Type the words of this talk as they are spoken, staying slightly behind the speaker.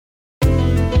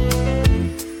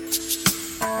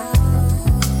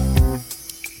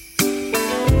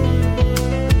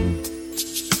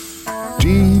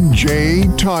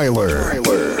Tyler.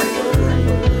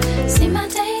 See, my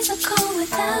days are cold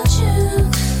without you,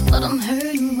 but I'm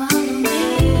hurting while I'm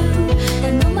with you.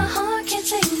 And though my heart can't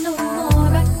take no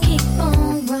more, I keep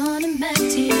on running back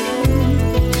to you.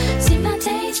 See, my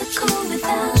days are cold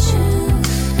without you,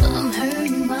 but I'm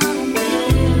hurting while I'm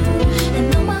with you.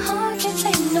 And though my heart can't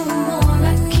take no more,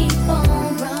 I keep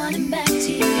on running back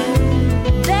to you.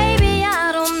 Baby,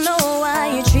 I don't know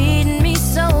why you're treating me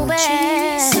so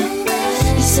bad.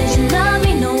 You said you love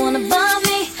me, no one above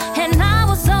me, and I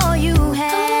was all you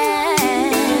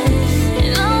had.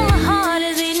 And oh, my heart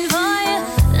is beating for you,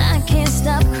 I can't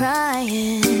stop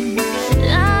crying.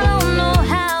 I don't know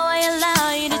how I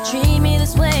allow you to treat me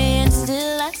this way, and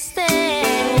still I stay.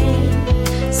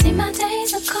 See, my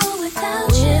days are cold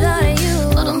without you,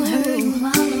 but I'm hurting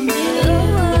while I'm with you.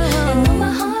 And though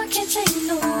my heart can't take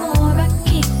no more, I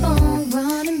keep on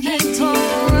running back to you.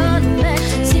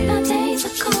 See, my days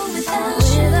are cold without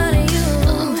you,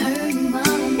 but I'm hurting while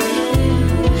I'm with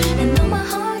you. And though my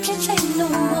heart can't take no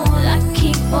more, I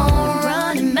keep on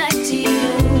running back to you.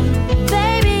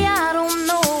 Baby, I don't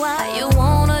know why you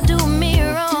wanna do me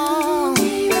wrong.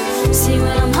 See,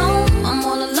 when I'm home, I'm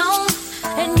all alone,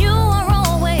 and you are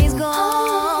always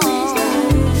gone.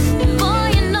 Boy,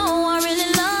 you know I really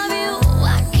love you,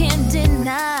 I can't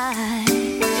deny.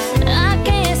 I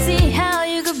can't see how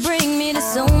you could bring me to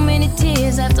so many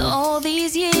tears after all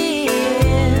these years.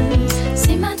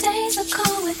 See, my days are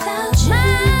cold without you,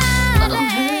 but I'm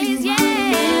hurting while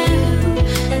I'm with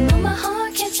you. And though my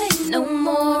heart can't take no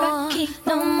more, I keep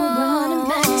on running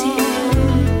back to you.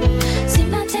 See,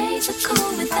 my days are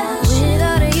cold without you,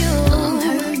 but I'm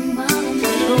hurting while I'm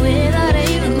with you.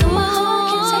 And though my heart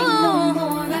can't take no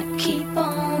more, I keep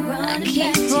on running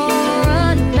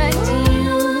back to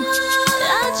you.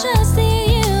 I trusted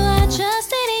you, I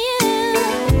trusted you.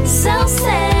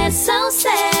 So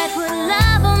sad, what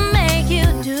love will make you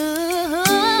do.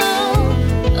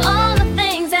 All the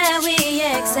things that we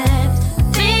accept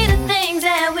be the things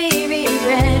that we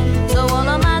regret. So all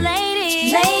of my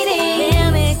ladies,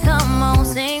 hear me, come on,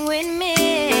 sing with me.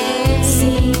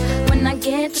 See, when I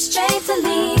get the strength to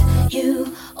leave,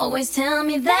 you always tell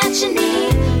me that you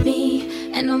need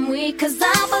me. And I'm weak cause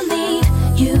I believe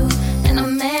you, and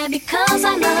I'm mad because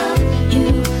I love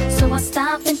you. So I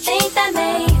stop and think that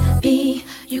maybe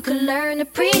you could learn to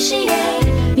appreciate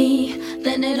me.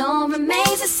 Then it all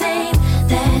remains the same,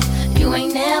 that you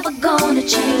ain't never gonna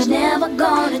change, never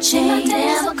gonna change,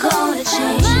 never gonna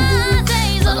change. My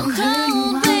days are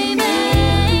cold, baby,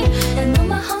 and though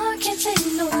my heart can't take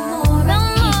no more, I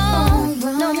keep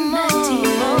on running back to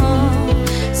you.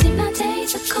 See, my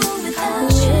days are cold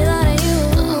without you,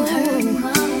 but I'm hurting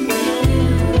while I'm with you.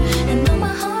 And though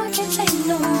my heart can't take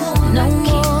no more, I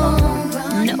keep on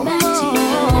running back to you.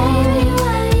 Baby,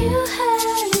 why you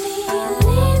hurt me,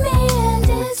 leave me and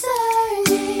desert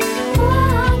me? Why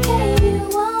I gave you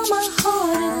all my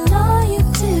heart and all you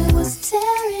did was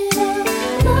tear it up.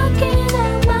 Looking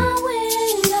out my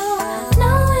window,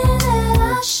 knowing that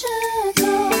I should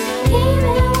go.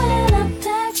 Even when I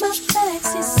pack my bags,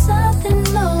 see, something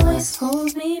always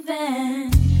holds me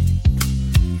back.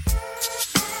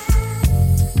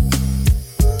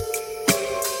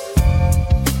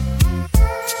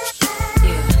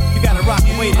 You gotta rock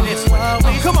and wait in this one.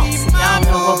 Come on. I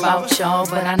don't know about y'all,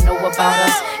 but I know about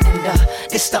us. And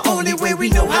it's the only way we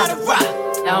know how to rock.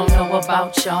 I don't know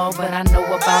about y'all, but I know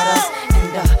about us.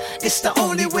 And it's the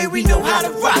only way we know how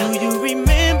to rock. Do you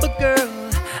remember, girl?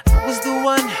 I was the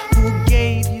one who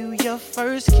gave you your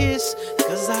first kiss.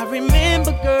 Cause I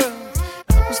remember, girl,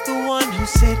 I was the one who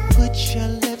said, put your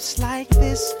lips like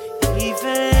this.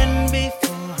 Even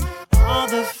before all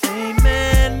the fame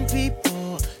and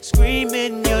people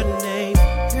screaming your name.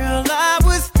 Girl, I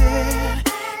was there,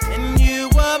 and you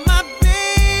were my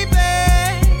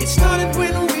baby. It started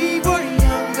when we were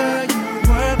younger, you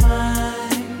were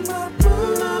mine.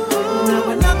 Now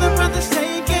another brother's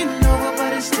taking over,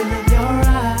 but it's still in your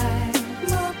eyes.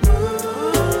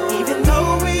 Even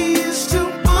though we used to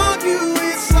argue,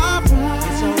 it's alright.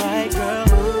 It's alright, girl,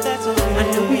 that's alright.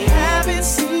 I know we haven't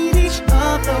seen each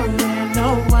other in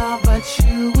a while, but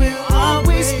you will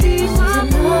always be I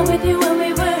was in love with you when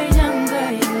we were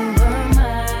younger, you were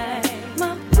mine, my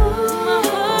boo.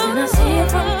 And I see it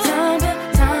from time to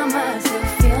time, I still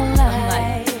feel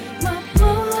like my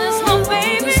boo. That's my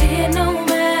baby. You see it no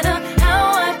matter how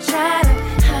I try to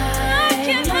hide. I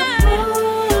can't hide.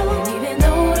 And even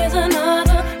though there's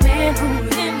another man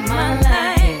who's in my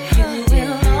life, you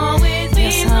will always be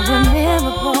yes, my I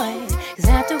remember, boy, cause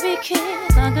after we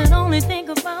kissed, I could only think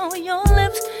about your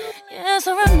lips. Yes, I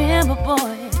remember,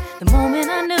 boy, the moment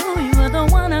I knew you were the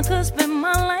one I could spend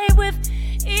my life with.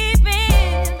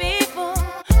 Even before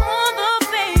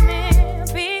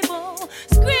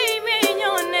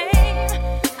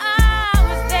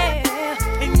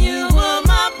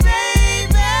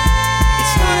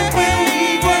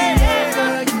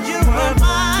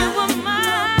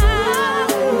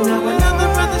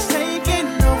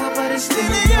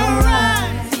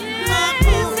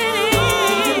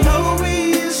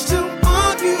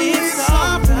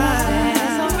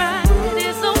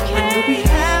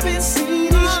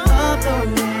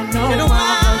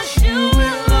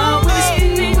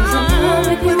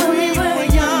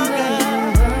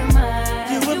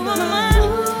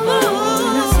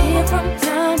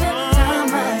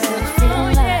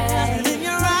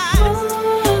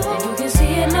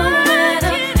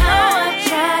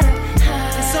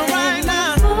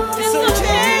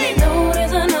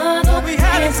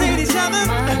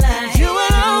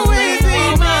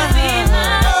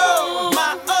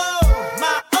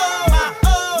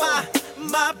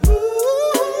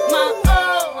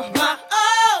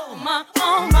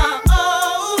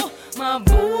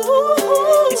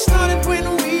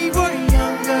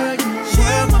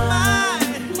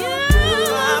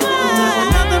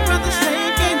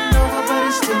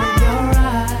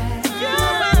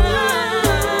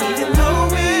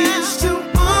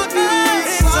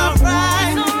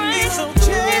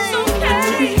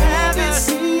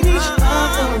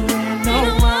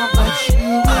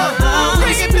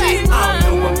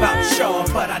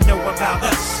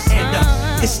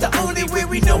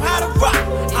we know how to rock.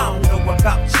 I don't know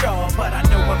about y'all, but I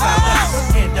know about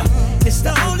us. And it's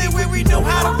the only way we know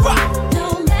how to rock.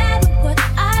 No matter what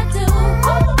I do,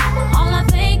 all I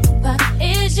think about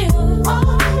is you.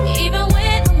 Even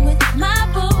when I'm with my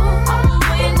boo,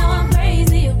 boy, you know I'm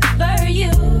crazy over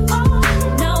you.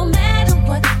 No matter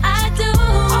what I do,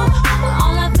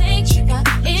 all I think about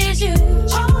is you.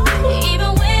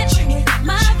 Even when I'm with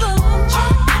my boo,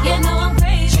 you know I'm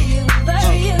crazy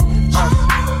over you.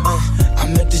 I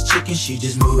met this chick and she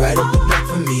just moved right up the block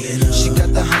for me. And she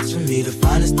got the hots for me, the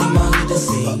finest thing my hood has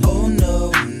seen. But oh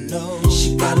no, no,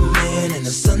 she got a man and a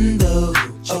son though.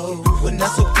 Oh, when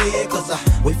that's okay, cause I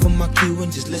wait for my cue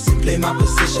and just listen, play my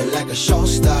position like a show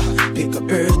star. Pick up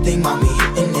everything, mommy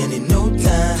hitting, and in no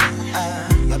time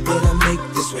I better make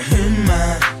this with her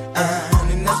mine.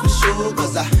 And that's for sure,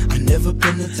 cause I never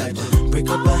been the type to break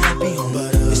up a happy home.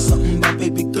 But it's something about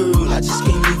baby girl, I just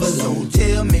can't leave alone.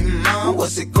 Tell me, mom,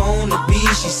 what's it gonna be?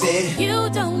 She said, you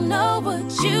don't know what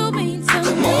you mean to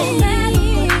come me. on.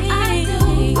 I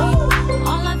do.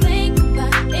 All I think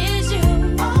about is you.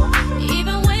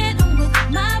 Even when I'm with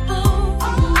my boo,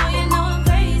 boy, you know I'm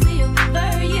crazy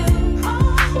over you.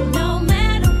 No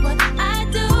matter what I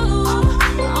do,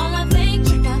 all I think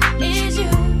about is you.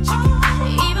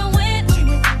 Even when I'm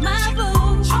with my boo,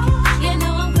 you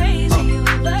know I'm crazy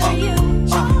over you.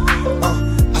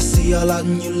 I see all out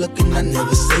and you looking, I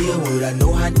never say a word. I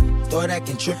know how thought I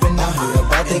can trip and I heard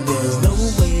about that girl. No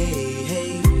way,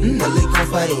 hey, Nelly gon'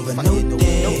 fight over no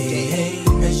day, hey,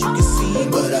 as you can see.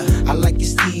 But I like your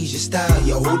steez, your style,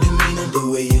 your whole demeanor, the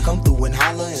way you come through and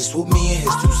holler and swoop me in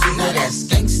his two-seater. Now that's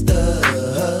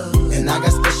gangsta, and I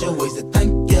got special ways to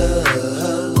thank ya.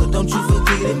 Don't you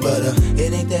forget it, but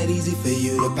it ain't that easy for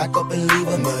you to back up and leave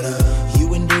him. But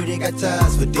you and Dirty got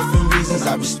ties for different reasons.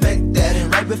 I respect that. And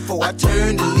right before I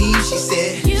turned to leave, she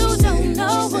said, you don't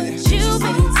know what you've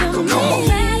been to me. Come on.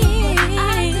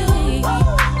 I do.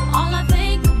 All I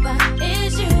think about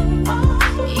is you.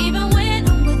 Even when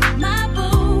I'm with my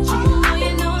boo, boy,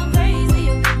 you know I'm crazy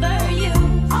over you.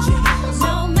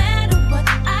 No matter what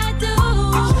I do,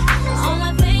 all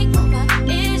I think about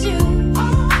is you.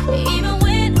 Even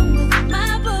when I'm with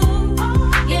my boo,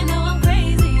 you know I'm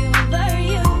crazy over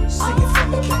you. Sing it for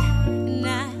me, Kay. And I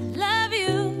love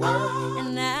you,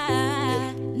 and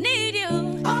I need you.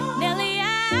 Nelly, I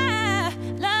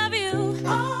love you,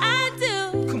 I do.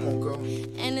 Come on, girl.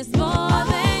 And it's more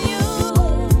than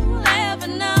you'll ever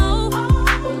know.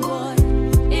 Boy,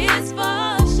 it's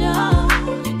for sure.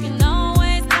 You can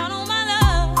always count on my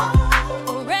love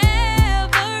forevermore.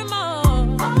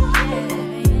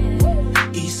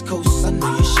 Yeah. East Coast, I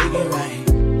know you're shaking right.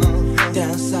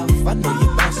 Down south, I know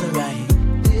you're bouncing right.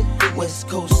 West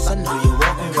Coast, I know you're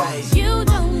walking right. You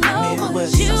don't know what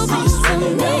Midwest, I you've see been you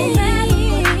swinging to right. me.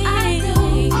 I do.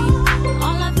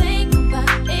 All I think about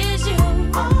is you.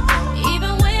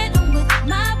 Even when I'm with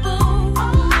my boo,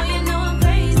 boy, you know I'm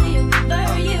crazy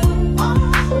over you.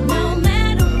 No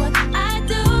matter what I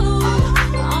do,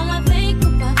 all I think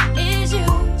about is you.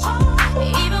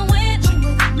 Even when I'm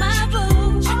with my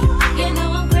boo, you know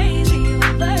I'm crazy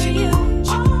over you.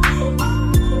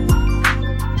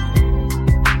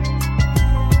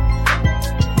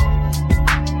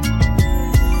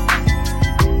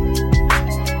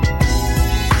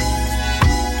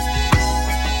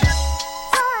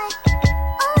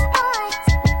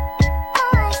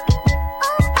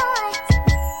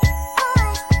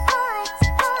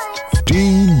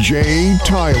 DJ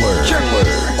Tyler.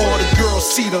 All the girls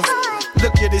see them.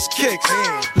 Look at his kicks.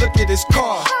 Look at his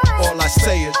car. All I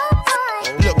say is,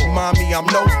 look, mommy, I'm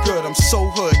no good. I'm so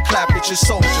hood. Clap at your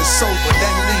soldiers, sober,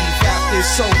 then leave after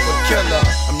it's over. Killer,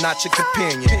 I'm not your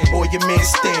companion or your man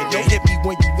stand. Don't hit me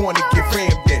when you wanna get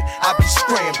rammed in. I be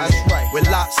scrambling with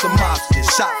lots of mobsters,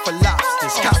 shot for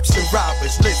lobsters, cops and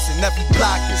robbers. Listen, every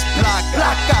block is block.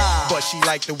 But she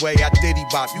like the way I diddy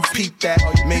bop. You peep that?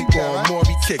 Mink on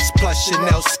Maury kicks plus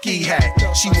Chanel ski hat.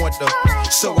 She want the,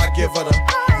 so I give her the.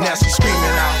 Now she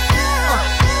screaming out,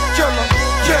 killer.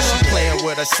 Yeah, she playing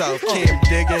with herself, can't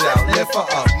dig it out. Lift her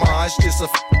up, Maj, this a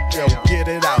yo, get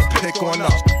it out, pick on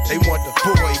up. They want the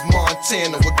boy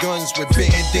Montana with guns with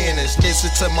bandanas.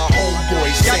 Listen to my homeboy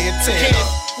Santana.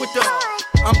 With the,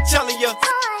 I'm telling ya,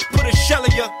 put a shell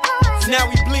in ya. Now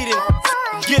we bleeding,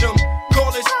 get him,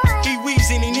 call us. He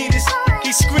wheezing, he need us,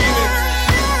 he screaming.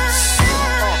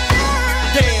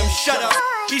 Damn, shut up,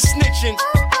 he's snitching.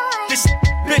 This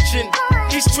bitchin',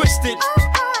 he's twisted.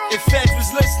 If Feds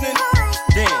was listening,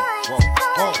 damn,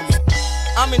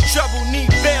 I'm in trouble, need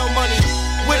bail money.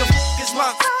 Where the f is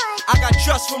my? I got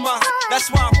trust for my. That's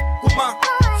why I'm with my.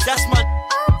 That's my.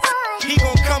 He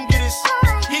gon' come get us.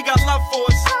 He got love for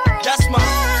us. That's my.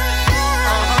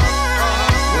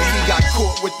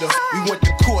 with the, we went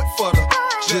to court for the,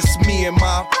 just me and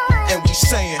my, and we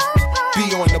saying, be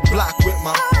on the block with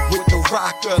the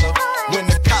rock of the, when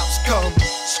the cops come,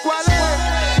 squad.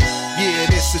 Yeah,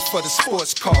 this is for the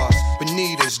sports cars,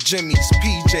 Bonitas, Jimmy's,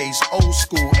 PJs, old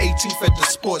school, 18th at the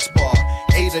sports bar,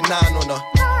 8 or 9 on the,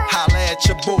 holla at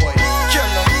your boy,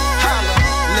 killer, holla.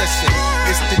 Listen,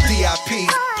 it's the DIP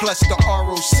plus the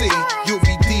ROC, you'll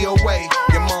be DOA,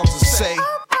 your moms will say,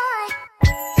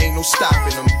 ain't no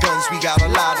stopping them, guns we got a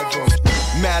lot of them.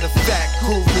 Matter of fact,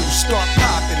 Guru, start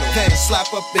popping them. Then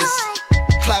slap up his,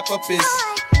 clap up his,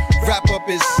 wrap up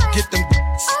his, get them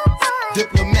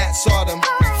diplomats are them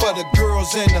for the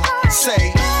girls in the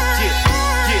say.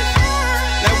 Yeah.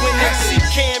 Now when they see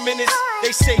Cam in this,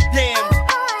 they say damn.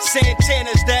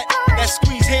 Santana's that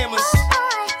squeeze hammers.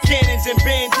 Cannons and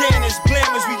bandanas,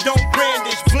 blammers, we don't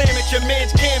brandish. Blam at your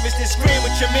man's canvas, then scram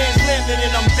with your man's lemon,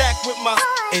 and I'm back with my.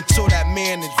 Until that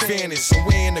man is vanished,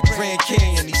 somewhere in the Grand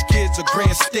Canyon, these kids are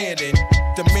grandstanding.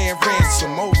 The man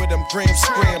ransom over them grams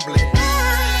scrambling.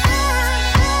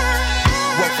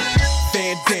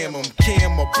 Van Damme 'em,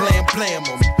 Cam or blam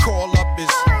 'em. Call up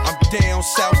is, I'm down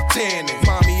south tanning.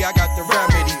 Mommy, I got the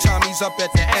remedy. Tommy's up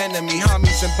at the enemy.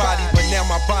 Homies and body, but now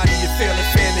my body is feeling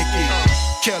finicky.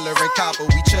 Killer and copper,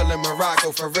 we chillin'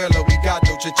 Morocco. For real, we got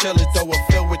no chinchillas, though we're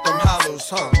filled with them hollows,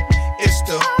 huh? It's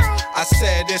the, I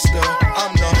said it's the,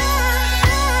 I'm the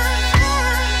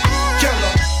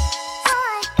killer.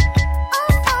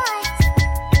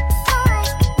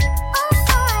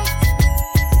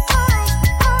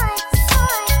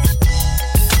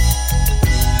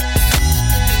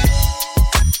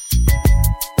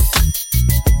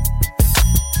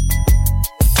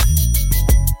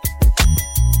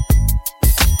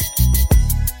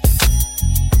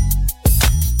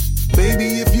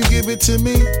 To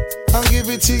me, I'll give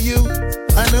it to you.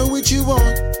 I know what you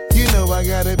want, you know I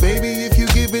got it, baby. If you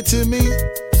give it to me,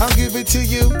 I'll give it to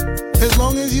you. As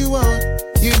long as you want,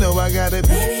 you know I got it,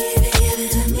 baby. If you give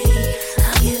it to me,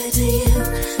 I'll give it to you.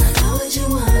 I know what you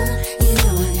want, you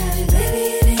know I got it,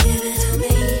 baby. If you give it to me,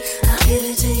 I'll give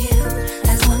it to you.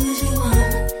 As long as you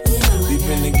want, you know I got it. We've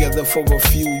been together for a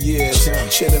few years,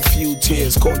 shed a few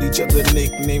tears, called each other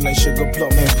nicknames like Sugar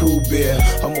Plum and Pooh Bear.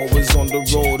 I'm always on the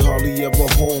road, hardly ever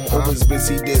home. Always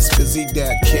busy this, busy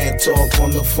that, can't talk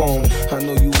on the phone. I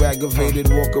know you aggravated,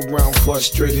 walk around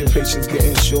frustrated. Patience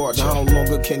getting short, how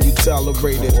longer can you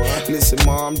tolerate it? Listen,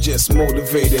 ma, I'm just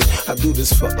motivated. I do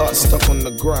this for us, stuck on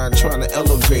the grind, trying to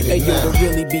elevate it. Hey, yo, to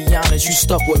really be honest, you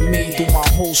stuck with me through my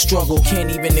whole struggle.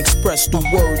 Can't even express through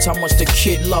words how much the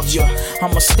kid loves you.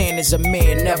 I'ma stand as a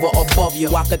man, never above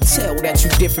you. I could tell that you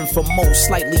different from most,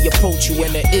 slightly approach you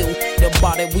in the ill.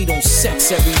 About it, we don't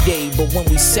sex every day, but when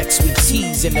we sex, we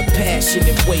tease in a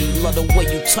passionate way. Love the way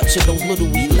you touch it, those little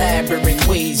elaborate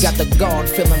ways. Got the guard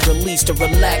feeling released to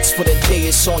relax for the day.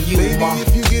 It's on you, baby, ma.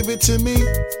 If you give it to me,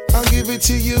 I'll give it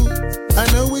to you. I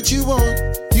know what you want,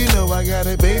 you know I got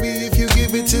it, baby. If you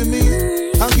give it to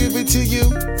me, I'll give it to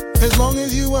you. As long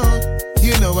as you want,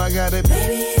 you know I got it,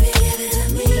 baby. If you give it to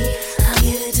me, I'll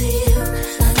give it to you.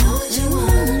 I know what you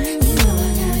want, you know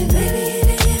I got it, baby. If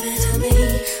you give it to me,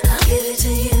 I'll give it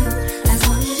to you. As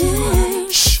long as you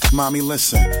want. Shh, mommy,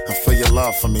 listen. I feel your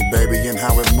love for me, baby, and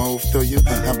how it moved through you.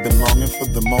 I've been longing for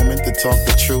the moment to talk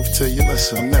the truth to you.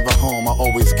 Listen, I'm never home, I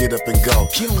always get up and go.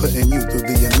 Putting you through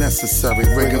the unnecessary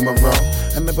rigmarole.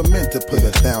 I never meant to put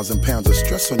 1,000 pounds of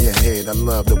stress on your head. I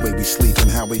love the way we sleep and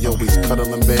how we always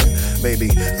cuddle in bed.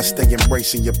 Baby, I stay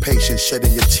embracing your patience,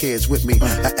 shedding your tears with me.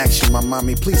 I ask you, my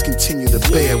mommy, please continue to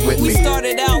bear with me. We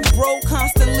started out broke,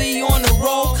 constantly on the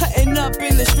road, cutting up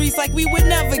in the streets like we would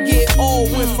never get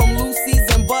old. Went from Lucy's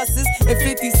and buses and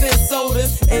 50-cent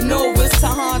sodas and Novas to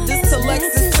Hondas to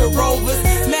Lexus to Rovers.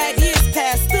 Mad years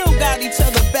past, still got each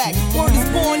other back. Word is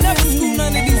born, never screw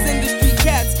none of these industry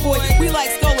cats, boy. We like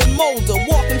Skull and Molder,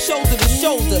 walking shoulder to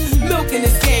shoulder, milking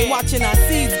this game, watching our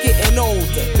seeds getting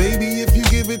older. Baby, if you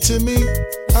give it to me,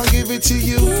 I'll give it to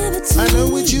you. I know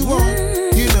what you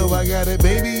want, you know I got it,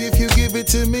 baby. If you give it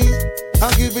to me,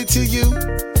 I'll give it to you.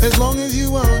 As long as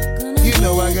you want, you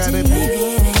know I got it, baby.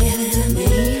 If you give it to me,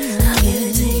 I'll give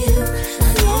it to you.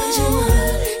 I know what you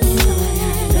want, you know I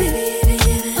got it, baby. If you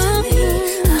give it to me, I'll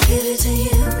give it to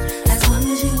you. As long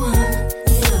as you want,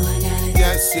 you know I got it.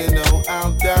 Yes, you know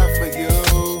I'll die for you,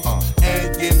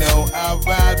 and you know I'll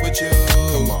ride with you.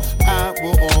 Come on. I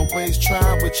will always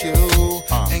try with you,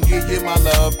 and give you my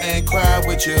love and cry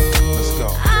with you. Let's go.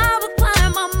 I will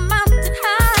climb a mountain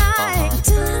high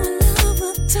till our love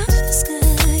will touch the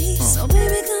sky. So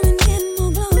baby, come and get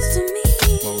more close to me.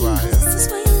 This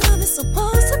is where your love is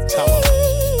supposed to be.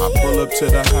 I pull up to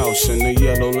the house in the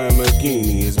yellow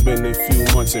Lamborghini. It's been a few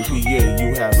months in PA,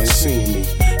 you haven't seen me.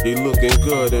 You looking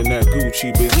good in that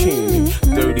Gucci bikini.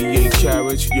 38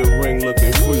 carats, your ring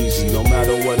looking freezy. No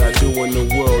matter what I do in the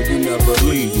world, you never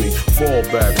leave me. Fall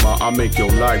back, ma, I make your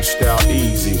lifestyle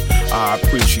easy. I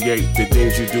appreciate the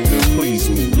things you do to please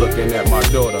me. Looking at my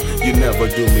daughter, you never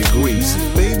do me greasy.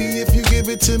 Baby, if you give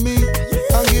it to me,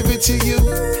 I'll give it to you.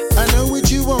 I know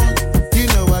what you want, you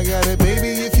know I got it.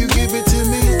 Baby, if you give it to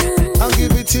me, I'll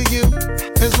give it to you.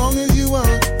 As long as you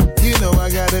want, you know I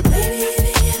got it. Baby, if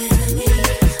you give it to me,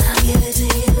 I'll give it to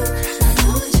you. I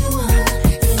know what you want,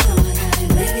 you know I got it.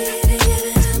 Baby, if you give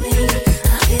it to me,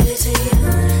 I'll give it to you.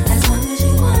 As long as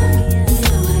you want, you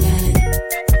know I got it.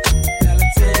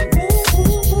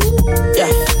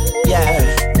 Yeah,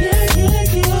 yeah.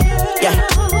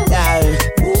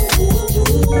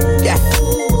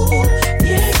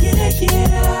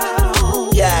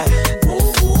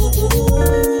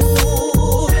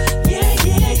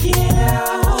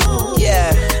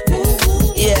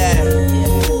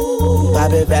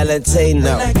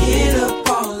 Valentino. When I get up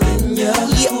all in ya,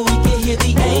 we can hear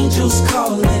the angels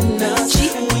calling us,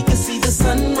 and we can see the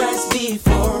sunrise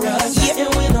before us.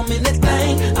 And when I'm in that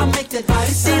thing, I make that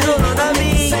body say, you know what I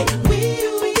mean?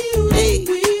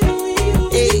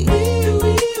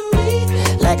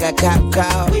 Like a cop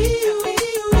call.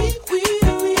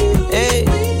 Hey,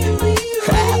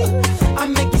 I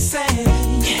make you say,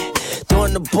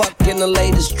 throwing the buck in the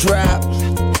latest drop.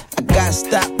 I got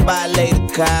stopped by a lady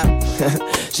cop.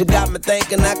 She got me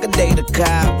thinking I could date a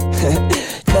cop.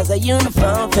 Cause her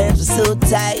uniform pants were so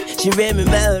tight. She read me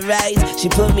my rights. She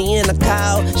put me in a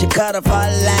call. She cut off all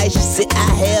the lights. She said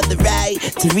I have the right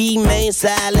to remain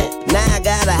silent. Now I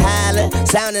gotta holler,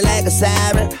 sounding like a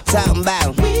siren. Talking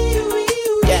about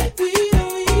yeah,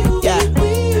 yeah,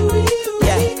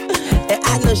 yeah. And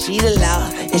I know she the law,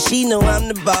 and she know I'm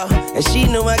the ball, and she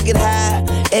know I get high,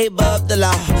 above the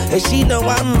law, and she know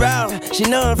I'm wrong. She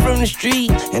know I'm from the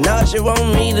street, and all she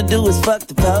want me to do is fuck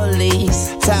the police.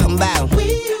 Talking about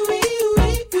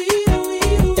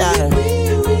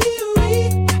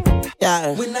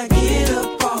yeah. When I get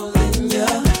up all in ya,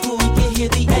 we can hear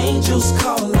the angels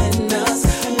calling us,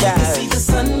 and we can see the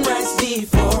sunrise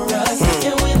before us.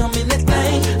 And when I'm in that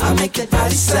thing, I make that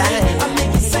body say, I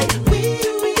make it say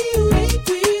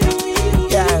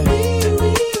yeah,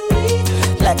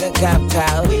 like a cop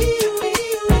cow.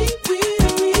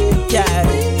 Yeah,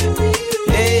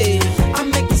 hey, I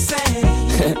make it say.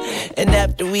 And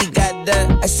after we got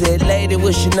done, I said, lady,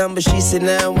 what's your number? She said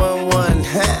 911.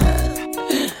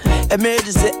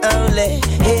 Emergency only.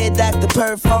 Head doctor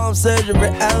perform surgery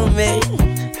on me.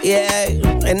 Yeah,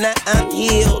 and now I'm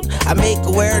healed. I make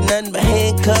her wear nothing but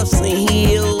handcuffs and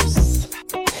heels.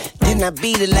 Then I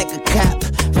beat it like a cop.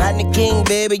 Rodney King,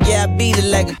 baby, yeah, I beat it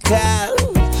like a cop.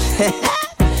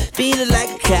 Beat it like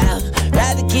a cop.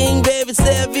 Rodney King, baby,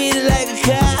 say I beat it like a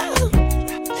cop.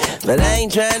 But I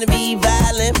ain't trying to be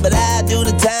violent, but I do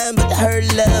the time. But her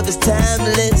love is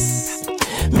timeless.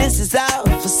 Mrs.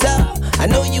 Officer, I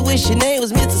know you wish your name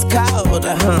was Mrs.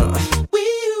 Calder,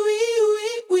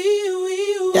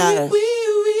 yeah,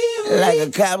 like a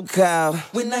cop call.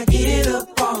 When I get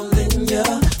up all in ya,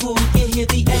 we can hear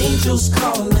the angels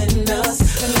calling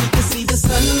us, and we can see the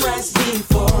sunrise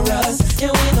before us.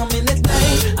 And when I'm in that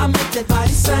thing, I make that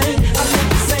body sing. I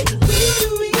make it say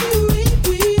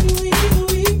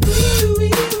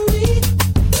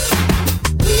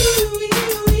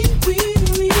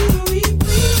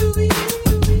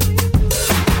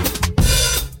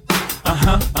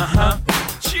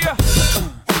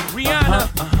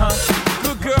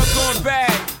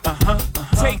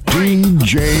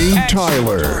DJ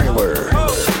Tyler.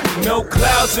 No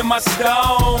clouds in my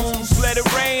stones. Let it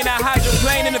rain. I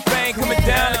hydroplane in the bank, coming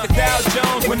down like a Dow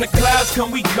Jones. When the clouds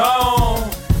come, we gone.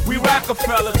 We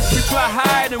Rockefeller, we fly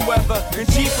higher than weather, and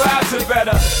G5s are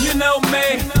better. You know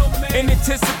me. In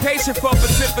anticipation for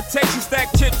precipitation,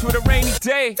 stack chips with a rainy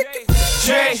day.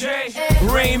 Jay,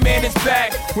 Rain Man is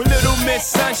back with Little Miss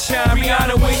Sunshine.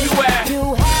 Rihanna, where you at?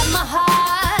 You have my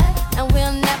heart, and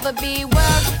we'll never be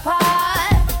worlds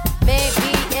apart.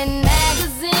 Maybe in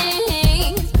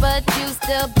magazines, but you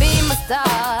still be my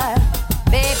star.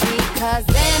 Baby, 'cause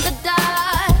in the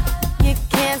dark, you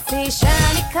can't see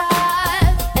shiny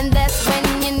cars. And that's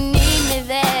when you need me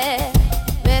there.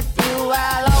 With you,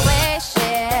 I'll always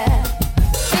share.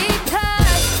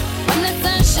 Because when the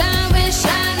sunshine, we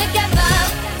shine together.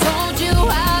 Told you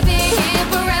I'll be here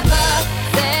forever.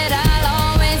 Said I'll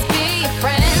always be your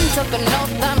friend. Took an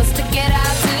oath, I'ma stick it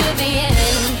out to the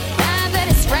end. Now that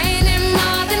it's raining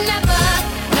more than ever,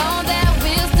 know that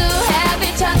we'll still have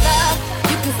each other.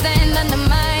 You can stand under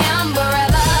my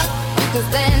umbrella. You can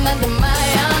stand under my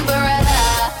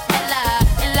umbrella.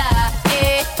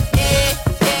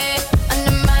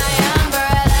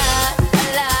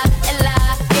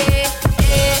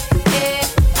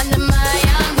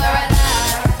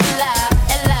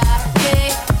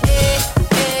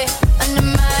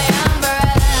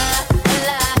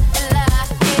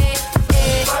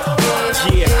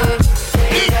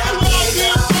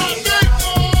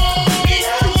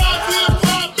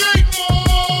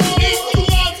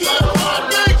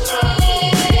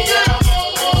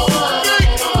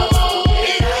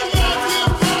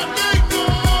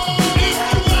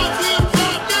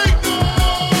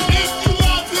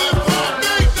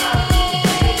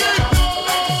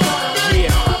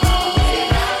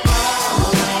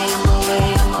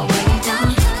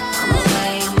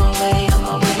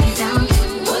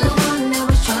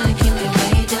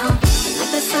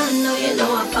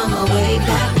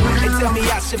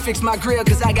 should fix my grill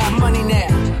cause I got money now.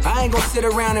 I ain't gon' sit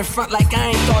around in front like I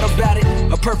ain't thought about it.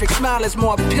 A perfect smile is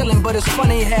more appealing, but it's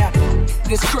funny how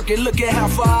this crooked, look at how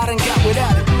far I done got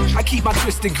without it. I keep my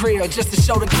twisted grill just to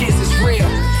show the kids it's real.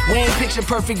 We ain't picture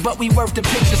perfect, but we worth the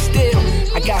picture still.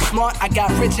 I got smart, I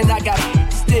got rich, and I got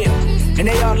still. And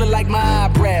they all look like my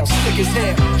eyebrows, thick as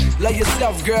hell. Love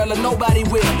yourself, girl, or nobody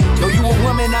will. Though you a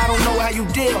woman, I don't know how you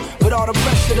deal with all the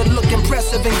pressure to look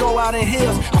impressive and go out in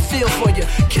heels. I feel for you,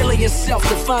 killing yourself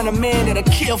to find a man that'll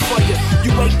kill for you.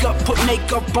 You wake up, put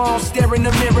makeup on, stare in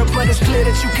the mirror, but it's clear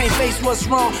that you can't face what's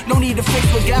wrong. No need to fix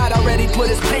what God already put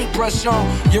his paintbrush on.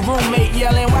 Your roommate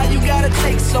yelling, why you gotta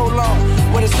take so long?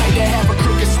 What it's like to have a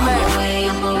crooked smile.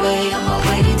 I'm away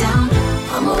down.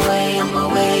 I'm away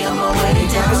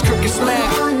down. This crooked smile.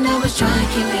 One that was trying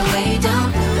to keep me way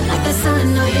down. But like the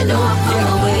sun, no, you know I'm on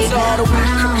my way back. All the way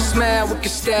crooked smile with your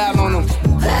style on them.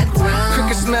 Background.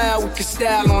 Crooked smile with your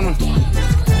style on them.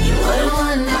 You were the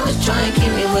one that was trying to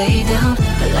keep me way down.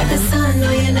 But like the sun, no,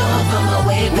 you know I'm on my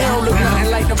way back. They don't look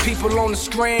nothing like the people on the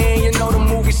screen. You know the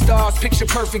movie stars, picture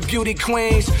perfect beauty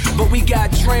queens. But we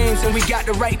got dreams and we got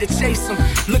the right to chase them.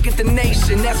 Look at the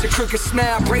nation, that's a crooked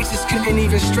smile. Braces couldn't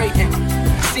even straighten.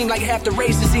 Seem like half the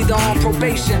race is either on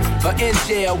probation or in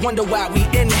jail. Wonder why we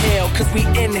inhale, cause we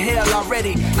inhale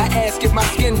already. I ask if my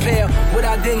skin pale, would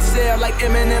I then sell like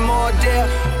Eminem or Adele?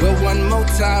 Well, one more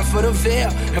time for the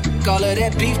veil. And fuck all of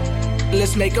that beef,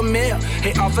 let's make a meal.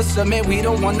 Hey officer, man, we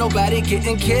don't want nobody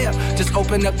getting killed. Just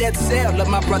open up that cell, let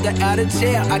my brother out of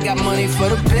jail. I got money for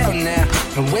the bill now,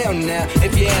 and well now,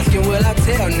 if you're asking, will I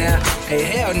tell now? Hey,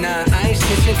 hell nah, I ain't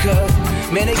snitching cause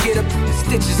man, they get up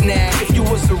stitches now. If you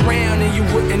was around and you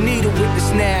wouldn't need a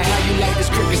witness now. How you like this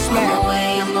crooked smile?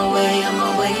 I'm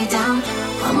away down.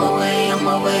 I'm away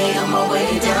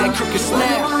down. That crooked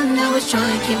smile. One that was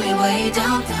trying to keep me way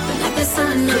down. But like the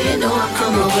sun, no, you know I'm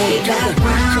on my way back.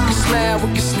 Crooked smile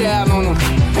with your style on them.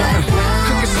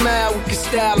 Crooked smile with your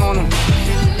style on them.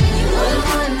 You were the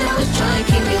one that was trying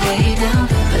to keep me way down.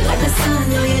 But like the sun,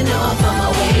 no, you know I'm on my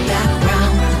way back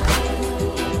round.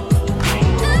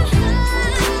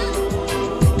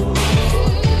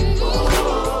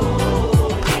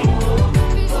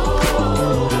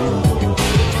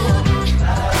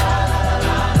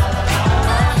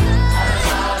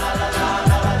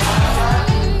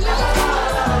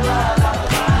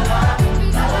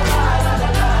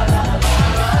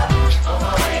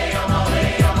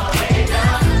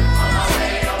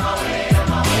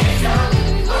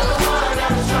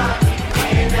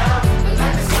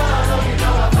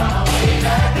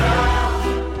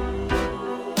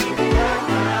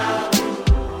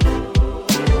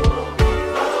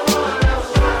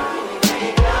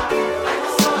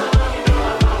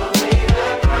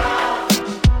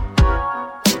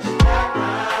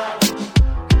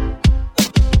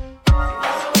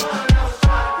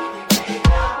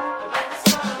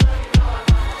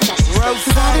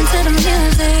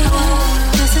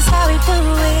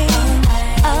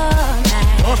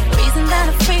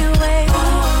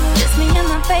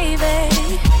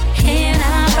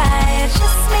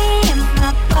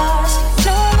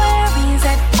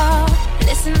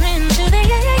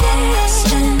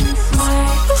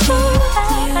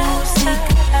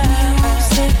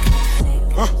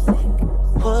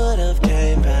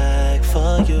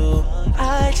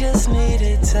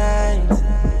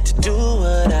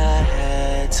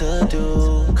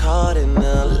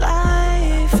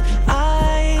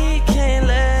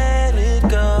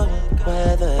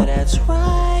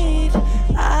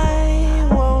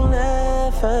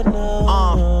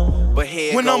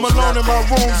 When I'm alone in my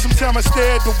room, sometimes I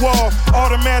stare at the wall.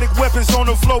 Automatic weapons on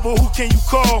the floor, but who can you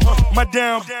call? My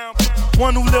damn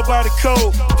one who live by the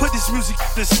code. Put this music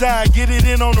aside, get it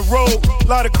in on the road.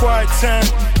 Lot of quiet time,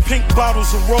 pink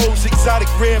bottles of rose, exotic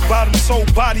red bottoms, soul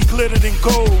body glittered in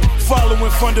gold. Following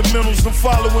fundamentals, I'm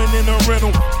following in a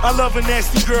rental. I love a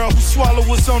nasty girl who swallow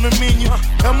what's on the menu.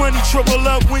 That money triple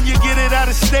up when you get it out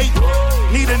of state.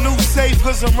 Need a new safe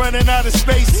cause I'm running out of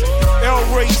space. El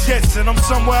Ray Jets and I'm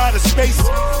somewhere out of space.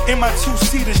 In my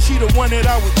two-seater, she the one that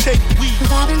I would take.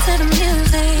 Vibing to the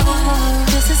music,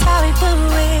 this is how we do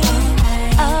it.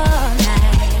 All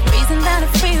night, breezing down the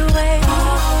freeway.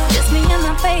 Just me and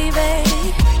my baby.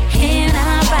 Can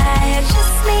I ride?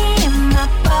 Just me and my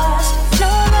boss. No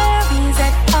worries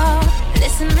at all.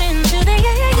 Listening to the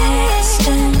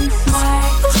distant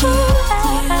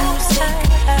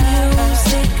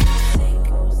music.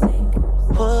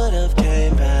 Would've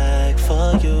came back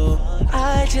for you.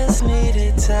 I just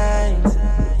needed time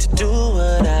to do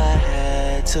what I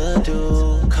had to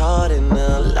do. Caught in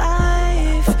the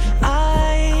life,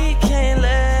 I can't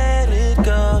let it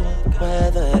go.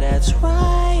 Whether that's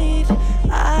right,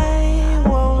 I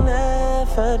won't.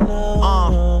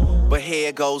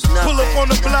 there goes nothing. Pull up on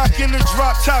the block in the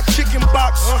drop top chicken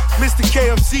box. Mr.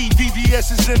 KFC,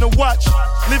 VVS is in the watch.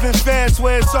 Living fast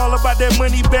where it's all about that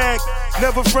money bag.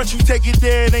 Never front, you take it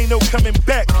there, it ain't no coming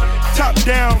back. Top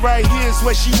down, right here's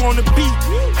where she wanna be.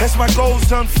 As my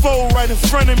goals unfold right in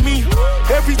front of me.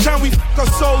 Every time we fuck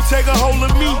her soul, take a hold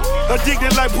of me.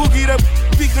 Addicted like Boogie, that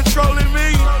be controlling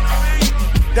me.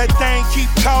 That thing keep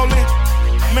calling.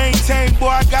 Maintain, boy,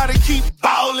 I gotta keep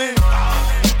ballin'.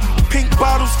 Pink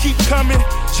bottles keep coming.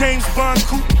 James Bond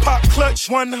coupe, pop clutch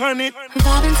 100.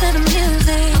 Vibing to the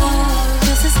music.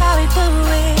 This is how we do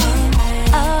it.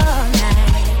 All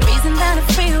night. Breezing down the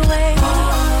freeway.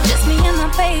 Just me and my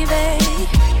baby.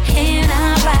 And I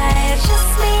ride.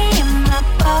 Just me and my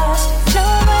boss. No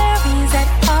worries at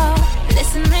all.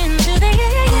 Listening to the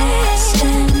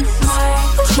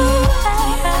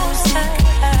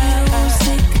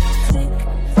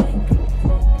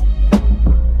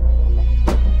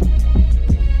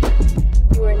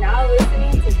You are now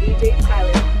listening to DJ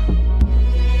Tyler.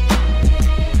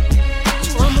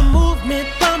 I'm a movement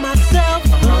by myself,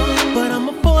 but I'm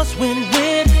a force when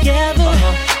we're together.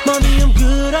 Mommy, I'm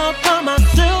good all by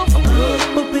myself,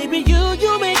 but baby,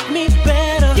 you make me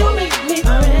better. You make me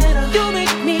better. You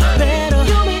make me better.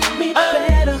 You make me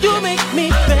better. You make me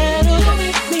better. You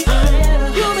make me better.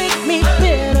 You make me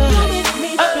better. You make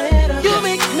me better. You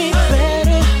make me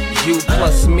better. You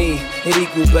plus me, it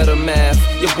equal better math.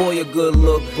 Your boy a good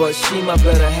look, but she my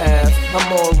better half.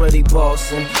 I'm already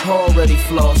bossing, already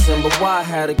flossing, but why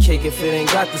have a cake if it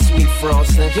ain't got the sweet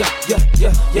frosting?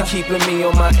 You're keeping me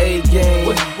on my A game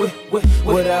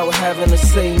without having to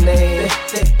say name.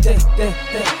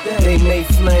 They may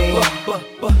flame,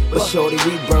 but shorty,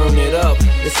 we burn it up.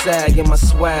 The sag in my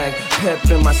swag, pep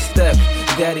in my step.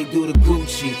 Daddy do the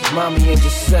Gucci, mommy in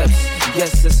Giuseppe's.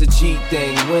 Yes, it's a G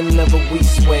thing. Whenever we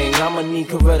swing, I'ma need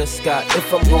Coretta Scott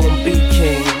if I'm gonna be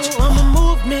king. I'm a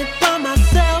movement by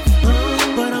myself,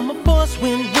 but I'm a force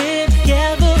when we're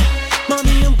together.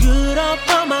 Mommy, I'm good all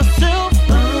by myself,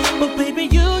 but baby,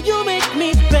 you make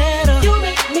me better. You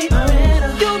make me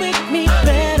better. You make me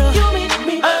better. You make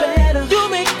me better. You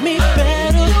make me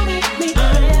better. You make me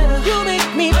better. You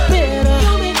make me better.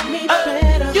 You make me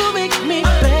better. You make me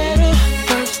better.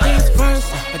 First things first,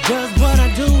 I does what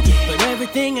I do, but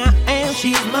everything I am,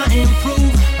 she's my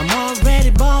improve. I'm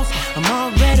already boss, I'm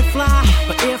already fly,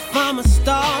 but if I'm a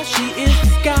star, she is the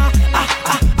sky.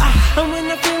 And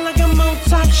when I feel like I'm on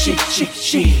top, she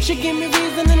give me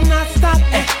reason to not stop.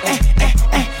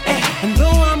 And though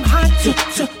I'm hot,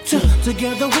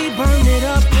 together we burn it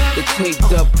up. The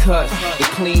taped up cut, the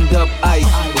cleaned up ice.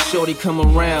 When shorty come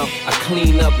around, I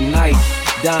clean up nice.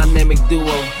 Dynamic duo,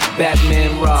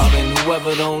 Batman, Robin.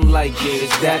 Whoever don't like it,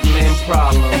 it's that man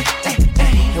problem.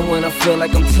 And when I feel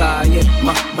like I'm tired,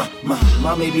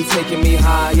 my may be taking me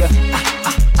higher.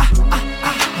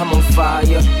 I'm on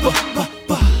fire,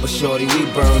 but shorty, we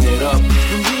burn it up.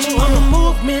 I'm a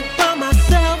movement by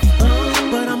myself,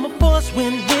 but I'm a force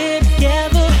when we're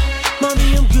together.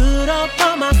 Mommy, I'm good all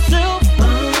by myself,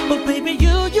 but baby,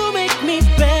 you make me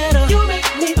better. You make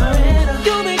me better.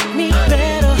 You make me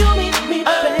better. You make me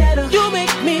better. You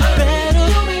make me better.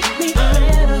 You make me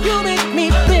better. You make me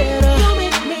better. You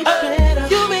make me better.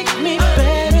 You make me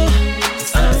better.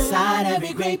 Inside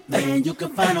every great man, you can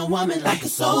find a woman like a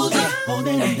soldier,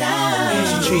 holding him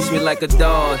down. She treats me like a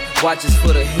dog, watches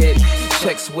for the hit.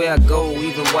 Checks where I go,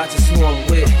 even watches who I'm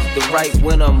with. The right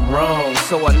when I'm wrong,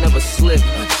 so I never slip.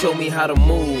 Show me how to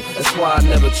move, that's why I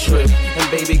never trip. And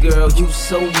baby girl, you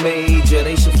so major,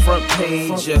 they should front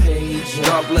page ya.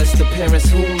 God bless the parents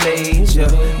who made ya.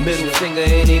 Middle finger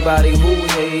anybody who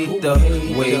hate the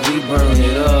way we burn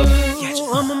it up.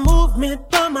 I'm a movement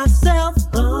by myself,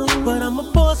 but I'm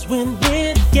a force when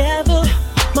we're together.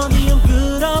 Mommy, I'm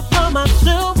good all by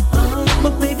myself,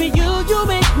 but baby, you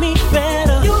make me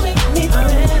better. You make me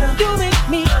better. You make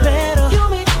me better. You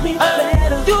make me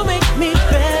better. You make me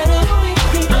better.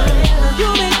 You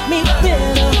make me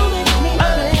better. You make me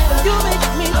better. You make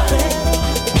me better.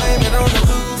 Blame it on the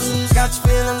blues, got you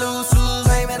feeling loose.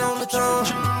 Blame it on the throne,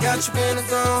 got you in the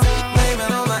zone. Blame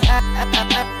it on the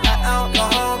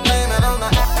alcohol. Blame it on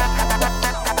the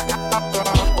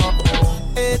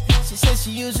She says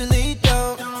she usually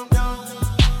don't,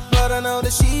 but I know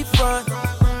that she front.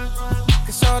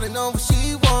 Cause shorty know what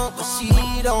she want, but she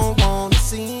don't want to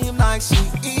seem like she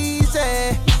easy.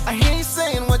 I hear you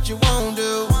saying what you won't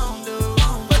do,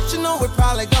 but you know we're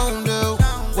probably gon' do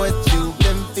what you've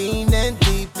been feeling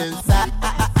deep inside.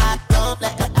 Don't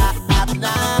let it out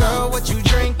now. Girl, what you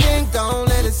drinking? Don't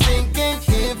let it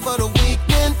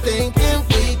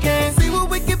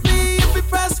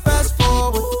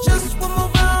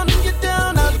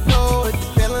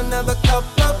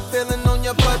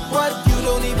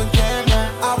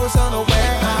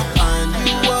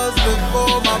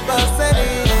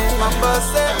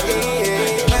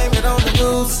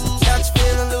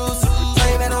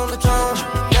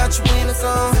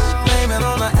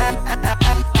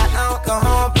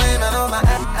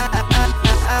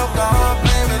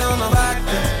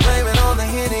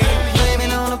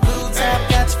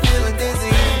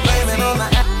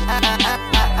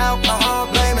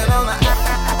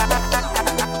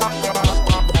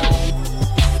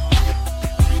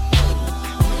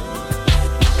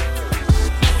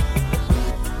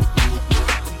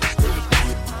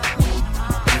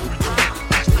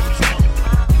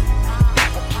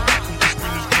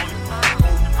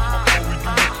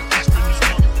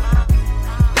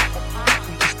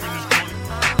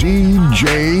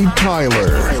DJ Tyler.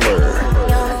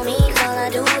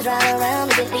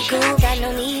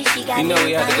 You know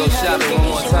we had to go shopping one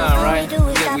more time, right? Because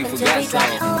we forgot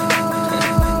something.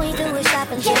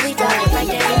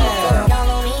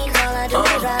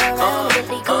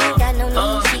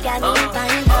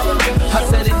 I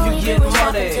said if you get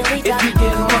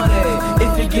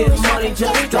money,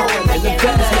 just throw it in the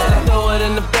bag. Throw it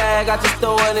in the bag, I just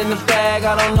throw it in the bag.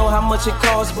 I don't know how much it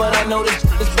costs, but I know this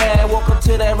is bad. Walk up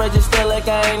to that register like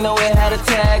I ain't know it had a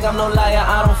tag. I'm no liar,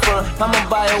 I don't front. I'ma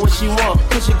buy her what she want.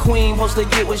 Cause your queen supposed to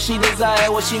get what she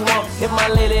desire, what she want. If my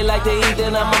lady like to eat,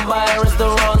 then I'ma buy her a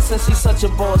restaurant. Since she's such a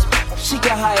boss, she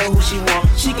can hire who she want.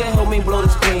 She can help me blow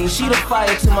this green. She the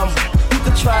fire to my. You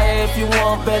can try it if you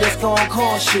want, bet it's gon'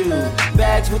 cost you.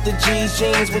 Bags with the G's,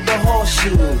 jeans with the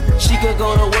horseshoe. She could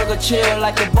go to work or chill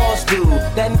like a boss do.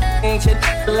 That ain't your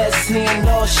let's he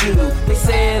endorse you. They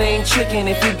say it ain't trickin'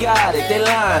 if you got it, they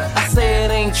lying. I say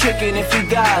it ain't trickin' if you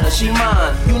got her, she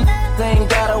mine. You ain't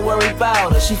gotta worry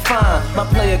about her, she fine. My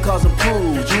player calls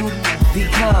approved, you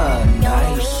decline.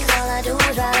 Nice. All I do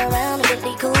is ride around and get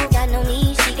me cool. Got no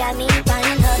need, she got me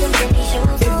buying her them Fendi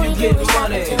shoes. If you get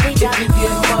money,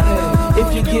 if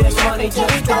you get money,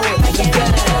 just throw it in the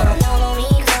bag.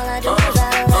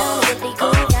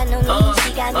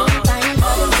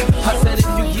 I said if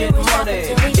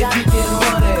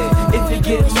you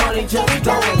get money, just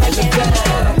throw it in the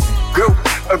bag. Go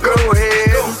ahead, go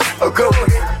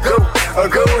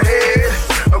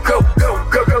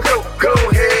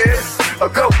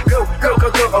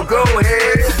ahead, go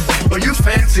ahead. Oh, you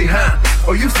fancy, huh?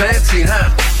 Oh, you fancy, huh?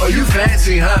 Oh, you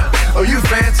fancy, huh? Oh, you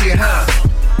fancy, huh?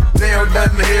 Nail done,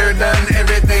 hair done,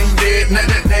 everything did.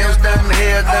 Nails done,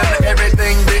 hair done,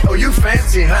 everything did. Oh, you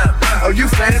fancy, huh? Oh, you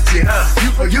fancy, huh?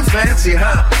 Oh, you fancy,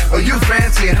 huh? Oh, you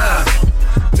fancy, huh?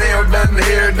 Nail done,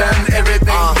 hair done,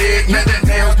 everything did.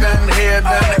 Nails done, hair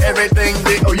done, everything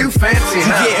did. Oh, you fancy,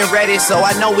 huh? You getting ready, so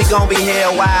I know we gon' be here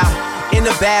a while. In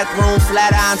the bathroom,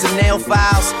 flat irons and nail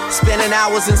files. Spending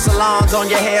hours in salons on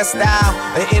your hairstyle.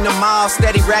 And in the mall,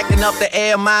 steady racking up the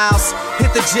air miles.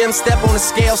 Hit the gym, step on the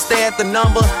scale, stare at the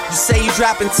number. You say you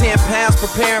dropping 10 pounds,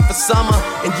 preparing for summer.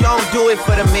 And you don't do it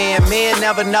for the men, men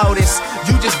never notice.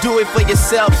 You just do it for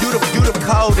yourself, you the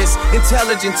coldest.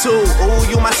 Intelligent too, ooh,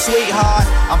 you my sweetheart.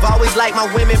 I've always liked my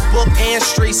women book and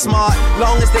street smart.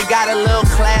 Long as they got a little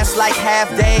class like half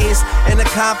days. And the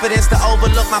confidence to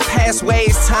overlook my past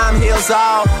ways. Time heals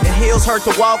all, and heels hurt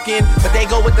to walk in, but they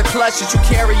go with the clutches, you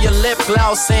carry your lip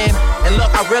gloss in. And look,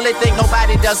 I really think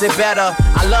nobody does it better.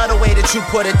 I love the way that you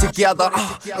put it together.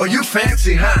 Oh, you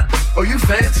fancy, huh? Oh, you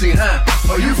fancy, huh?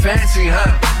 Oh, you fancy, huh?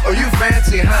 Oh, you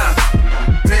fancy, huh?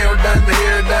 Nail done,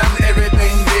 hair done,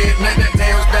 everything did.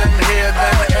 Nails done, hair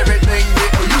done, everything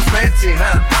did. Oh, you fancy,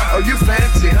 huh? Oh, you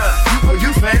fancy, huh? Oh, you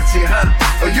fancy, huh?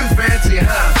 Oh, you fancy,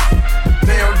 huh?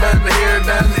 Nail done, hair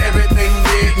done, everything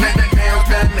did. Nails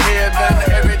done, hair done,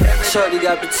 everything. Shorty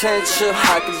got potential,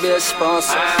 I could be a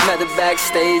sponsor. Met her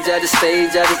backstage at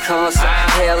the concert.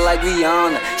 Hair like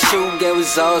Rihanna, shoe game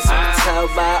was awesome. Tell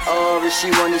by Aura, she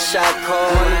want a shot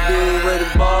call. Wanna be with a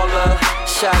baller,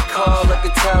 shot call. I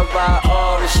can tell by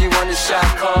Aura, she want a shot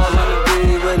call. Wanna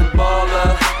be with a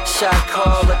baller, shot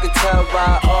call. I can tell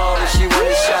by Aura, she want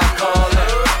a shot call.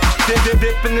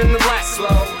 Dipping in the lap,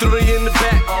 3 in the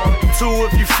back, 2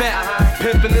 if you fat.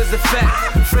 Pimpin' is a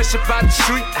fact. Fresh up out the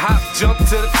street, hop, jump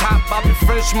to the top. I be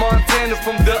French Montana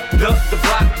from the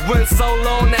block. Went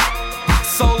solo on the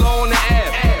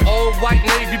ab. All white,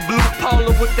 navy blue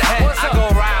polo with the hat. I go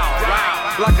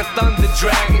round like a thunder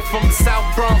dragon from the South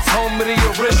Bronx, home of the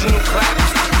original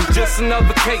claps. Just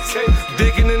another case,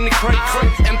 digging in the crates.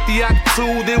 Empty out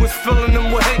the 2, they was filling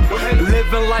them with hate.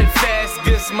 Living life fast,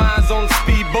 gets mines on the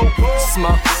speedboat.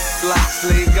 Smoke, like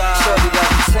Slay God. Shorty got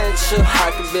potential,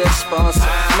 I could be a sponsor.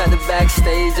 Met her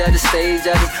backstage at the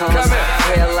concert.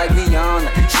 Hair like Rihanna,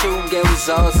 shoe game was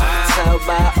awesome. Tell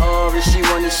by Aura, she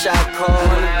want a shot call.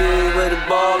 Wanna be with a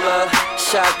baller,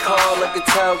 shot call. I can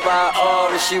tell by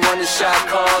Aura, she want a shot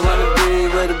call. Wanna be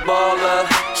with a baller,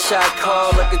 shot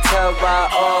call. I can tell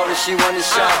by Aura, she want a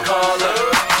shot call.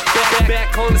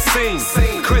 Back on the scene,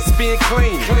 crispy and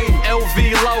clean. LV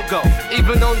logo,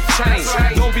 even on the chain.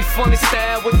 Don't be funny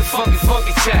style with the funky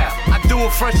child. I do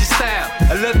it Frenchy style,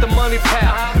 I let the money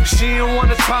pal. She don't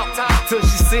wanna talk till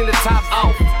she seen the top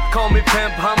off. Call me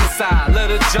Pimp Homicide, let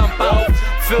her jump out.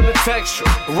 Feel the texture,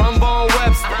 Rumble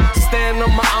Webster. Stand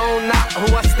on my own, not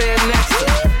who I stand next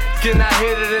to. Can I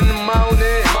hit it in the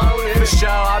morning? For sure,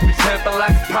 I be pimping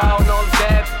like a pound on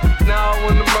that. Now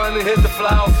when the money hit the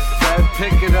floor, better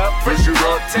pick it up, fresh you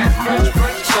up.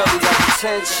 Shorty got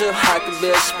potential, I could be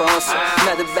a sponsor.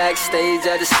 Met her backstage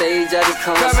at the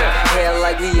concert. Hair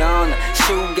like Rihanna,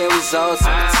 shoe game was awesome.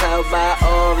 Tell by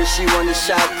aura, she want a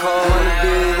shot call. Wanna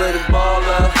be with a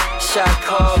baller. Shot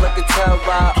call, I can tell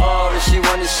by aura, she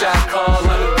want a shot call.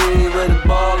 Wanna be with a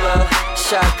baller.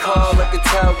 Shot call, I can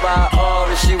tell by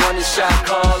aura, she want a shot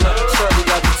caller. Shorty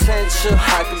got potential,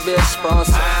 I could be a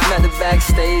sponsor. Met her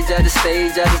backstage at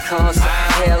the concert.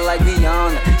 Hair like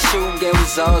Rihanna, shoe game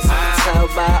was awesome. Tell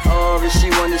by aura, she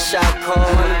want a shot call.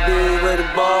 Wanna be with a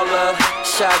baller.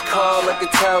 Shot call, I can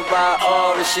tell by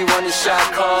aura, she want a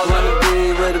shot call. Wanna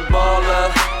be with a baller.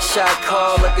 Shot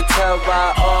call, I can tell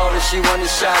by aura, she want a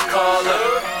shot caller.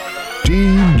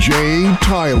 DJ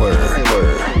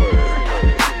Tyler.